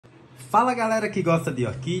Fala galera que gosta de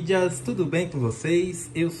orquídeas, tudo bem com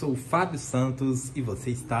vocês? Eu sou o Fábio Santos e você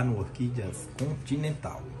está no Orquídeas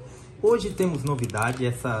Continental. Hoje temos novidade,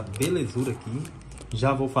 essa belezura aqui,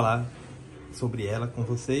 já vou falar sobre ela com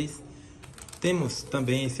vocês. Temos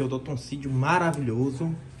também esse odontocídio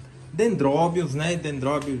maravilhoso, Dendrobium, né?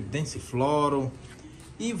 Dendrobium Densiflorum.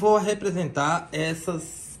 E vou representar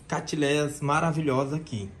essas catileias maravilhosas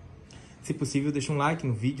aqui. Se possível, deixa um like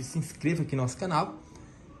no vídeo, se inscreva aqui no nosso canal.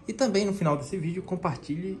 E também no final desse vídeo,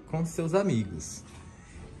 compartilhe com seus amigos.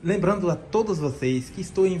 Lembrando a todos vocês que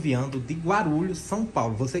estou enviando de Guarulhos, São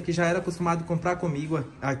Paulo. Você que já era acostumado a comprar comigo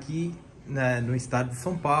aqui, né, no estado de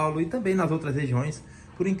São Paulo e também nas outras regiões.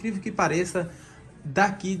 Por incrível que pareça,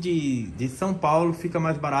 daqui de São Paulo fica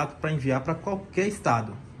mais barato para enviar para qualquer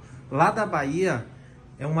estado. Lá da Bahia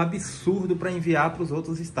é um absurdo para enviar para os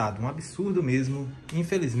outros estados. Um absurdo mesmo.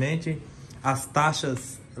 Infelizmente, as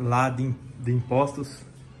taxas lá de impostos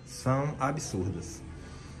são absurdas.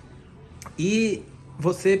 E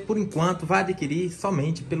você, por enquanto, vai adquirir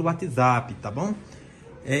somente pelo WhatsApp, tá bom?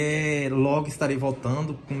 Logo estarei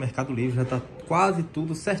voltando com o Mercado Livre, já está quase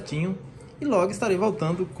tudo certinho. E logo estarei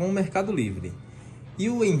voltando com o Mercado Livre. E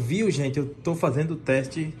o envio, gente, eu estou fazendo o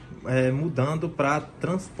teste mudando para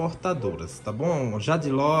transportadoras, tá bom?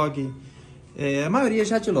 Jadlog, a maioria é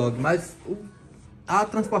Jadlog, mas a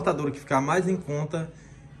transportadora que ficar mais em conta,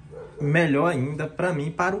 melhor ainda para mim,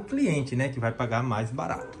 para o cliente, né, que vai pagar mais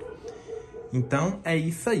barato. Então é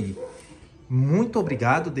isso aí. Muito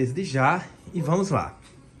obrigado desde já e vamos lá.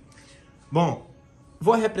 Bom,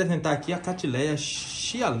 vou representar aqui a catileia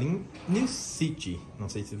chia New City. Não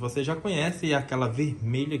sei se você já conhece, é aquela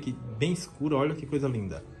vermelha aqui bem escura, olha que coisa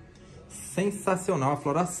linda. Sensacional a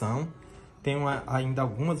floração. Tem ainda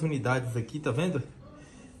algumas unidades aqui, tá vendo?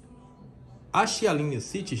 A chia New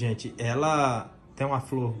City, gente, ela tem uma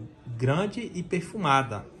flor grande e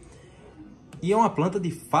perfumada. E é uma planta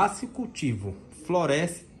de fácil cultivo.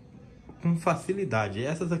 Floresce com facilidade.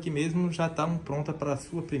 Essas aqui mesmo já estão prontas para a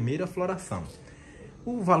sua primeira floração.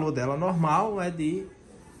 O valor dela normal é de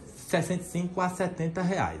 65 a 70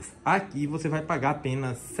 reais. Aqui você vai pagar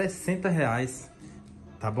apenas 60 reais.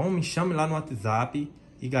 Tá bom? Me chame lá no WhatsApp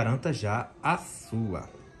e garanta já a sua.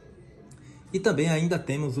 E também ainda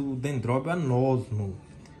temos o Dendrobium anosmo,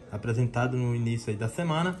 apresentado no início aí da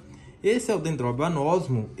semana. Esse é o Dendrobium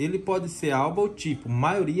anosmo, ele pode ser alba ou tipo,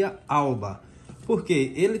 maioria alba.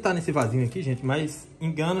 Porque ele tá nesse vasinho aqui, gente, mas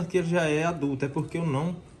engana que ele já é adulto, é porque eu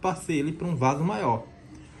não passei ele para um vaso maior.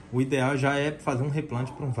 O ideal já é fazer um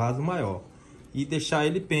replante para um vaso maior e deixar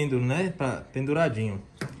ele pêndulo, né, penduradinho.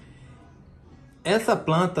 Essa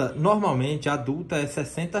planta, normalmente, adulta é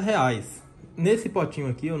 60 reais. Nesse potinho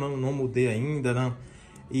aqui, eu não mudei ainda, não.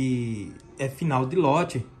 E é final de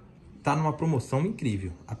lote. Tá numa promoção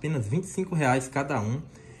incrível. Apenas 25 reais cada um.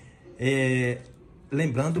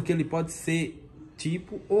 Lembrando que ele pode ser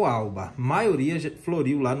tipo ou alba. A maioria já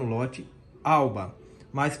floriu lá no lote alba.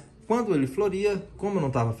 Mas quando ele floria, como eu não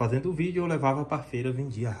estava fazendo o vídeo, eu levava para feira,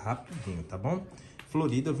 vendia rapidinho, tá bom?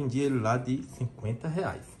 Florido, eu vendia ele lá de 50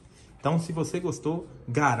 reais. Então, se você gostou,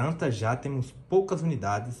 garanta já, temos poucas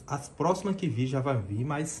unidades. As próximas que vir já vai vir,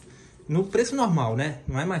 mas no preço normal, né?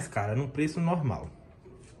 Não é mais caro, é no preço normal.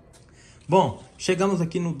 Bom, chegamos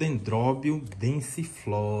aqui no Dendrobium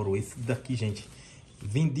Densiflorum. Esse daqui, gente,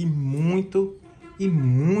 vendi muito e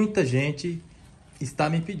muita gente está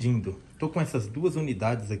me pedindo. Tô com essas duas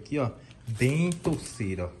unidades aqui, ó, bem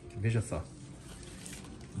torceira, ó. Veja só.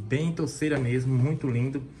 Bem torceira mesmo, muito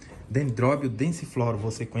lindo. Dendrobium Densiflorum,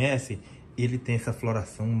 você conhece? Ele tem essa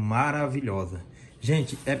floração maravilhosa.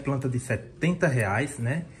 Gente, é planta de 70 reais,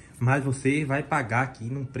 né? Mas você vai pagar aqui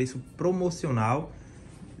num preço promocional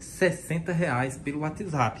 60 reais pelo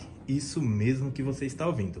WhatsApp. Isso mesmo que você está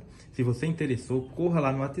ouvindo. Se você interessou, corra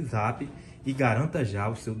lá no WhatsApp e garanta já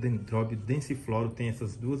o seu Dendrobium Densiflorum. Tem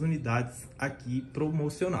essas duas unidades aqui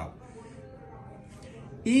promocional.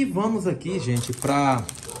 E vamos aqui, gente, para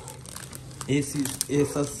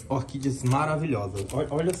essas orquídeas maravilhosas.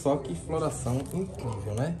 Olha só que floração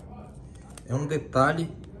incrível, né? É um detalhe,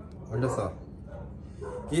 olha só.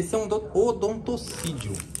 Esse é um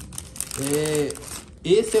odontocídio.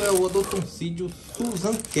 Esse é o odontocídio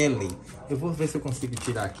Susan Keller. Eu vou ver se eu consigo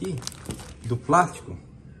tirar aqui do plástico.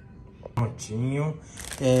 Prontinho.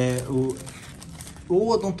 O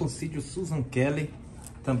odontocídio Susan Keller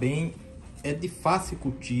também é de fácil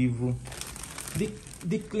cultivo,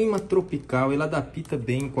 de clima tropical. Ele adapta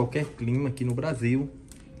bem em qualquer clima aqui no Brasil.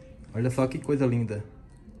 Olha só que coisa linda.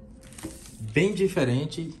 Bem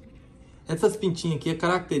diferente. Essas pintinhas aqui é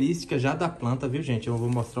característica já da planta, viu, gente? Eu vou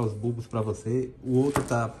mostrar os bulbos para você. O outro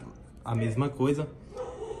tá a mesma coisa.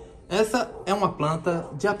 Essa é uma planta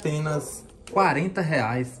de apenas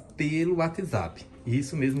R$40 pelo WhatsApp.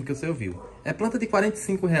 Isso mesmo que você ouviu. É planta de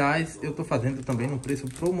R$45, eu tô fazendo também no preço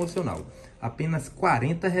promocional. Apenas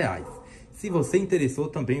R$40. Se você interessou,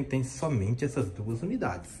 também tem somente essas 2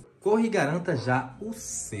 unidades. Corre e garanta já o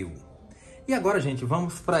seu. E agora, gente,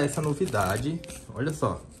 vamos para essa novidade. Olha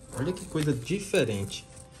só, olha que coisa diferente.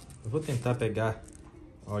 Eu vou tentar pegar,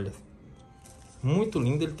 olha, muito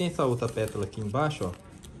lindo. Ele tem essa outra pétala aqui embaixo,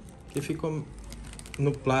 ó, que ficou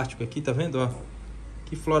no plástico aqui, tá vendo, ó?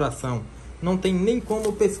 Que floração. Não tem nem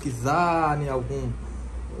como pesquisar nem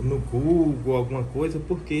no Google, alguma coisa,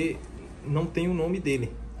 porque não tem o nome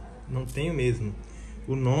dele. Não tenho mesmo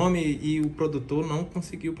o nome, e o produtor não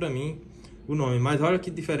conseguiu para mim o nome. Mas olha que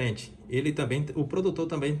diferente. Ele também, o produtor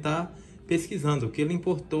também está pesquisando, que ele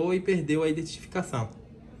importou e perdeu a identificação.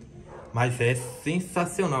 Mas é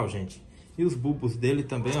sensacional, gente. E os bulbos dele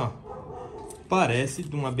também, ó, parece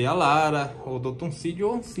de uma bealara ou do toncídio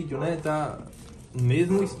ou oncídio, né? Tá no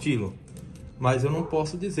mesmo estilo. Mas eu não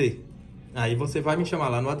posso dizer. Aí você vai me chamar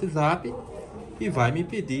lá no WhatsApp e vai me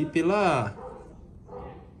pedir pela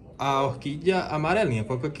a orquídea amarelinha.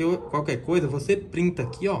 Qualquer coisa, você printa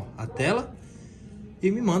aqui, ó, a tela e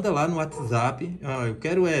me manda lá no WhatsApp. Ah, eu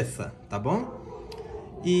quero essa, tá bom?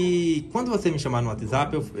 E quando você me chamar no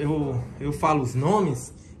WhatsApp, eu falo os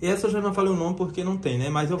nomes. E essa eu já não falei o nome porque não tem, né?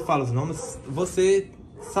 Mas eu falo os nomes, você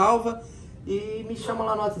salva e me chama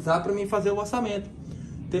lá no WhatsApp para mim fazer o orçamento.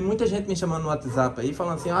 Tem muita gente me chamando no WhatsApp aí,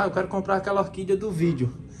 falando assim, ah, eu quero comprar aquela orquídea do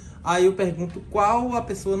vídeo. Aí eu pergunto qual, a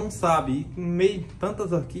pessoa não sabe. E no meio de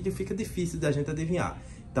tantas orquídeas fica difícil da gente adivinhar.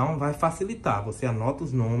 Então vai facilitar. Você anota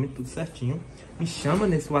os nomes, tudo certinho. Me chama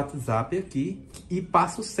nesse WhatsApp aqui e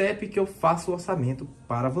passa o CEP que eu faço o orçamento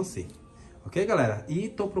para você. Ok, galera? E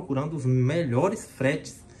estou procurando os melhores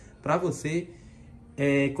fretes para você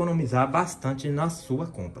economizar bastante na sua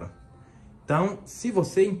compra. Então, se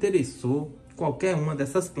você interessou qualquer uma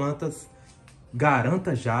dessas plantas,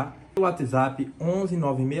 garanta já o WhatsApp 11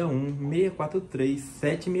 961 643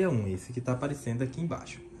 761, esse que está aparecendo aqui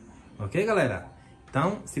embaixo. Ok, galera?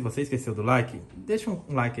 Então, se você esqueceu do like, deixa um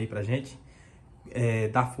like aí pra gente,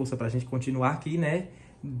 dá força pra gente continuar aqui, né?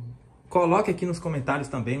 Coloque aqui nos comentários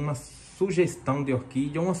também uma sugestão de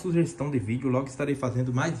orquídea, uma sugestão de vídeo. Logo estarei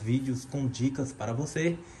fazendo mais vídeos com dicas para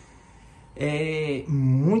você.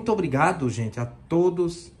 Muito obrigado, gente, a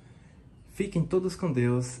todos. Fiquem todos com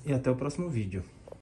Deus e até o próximo vídeo.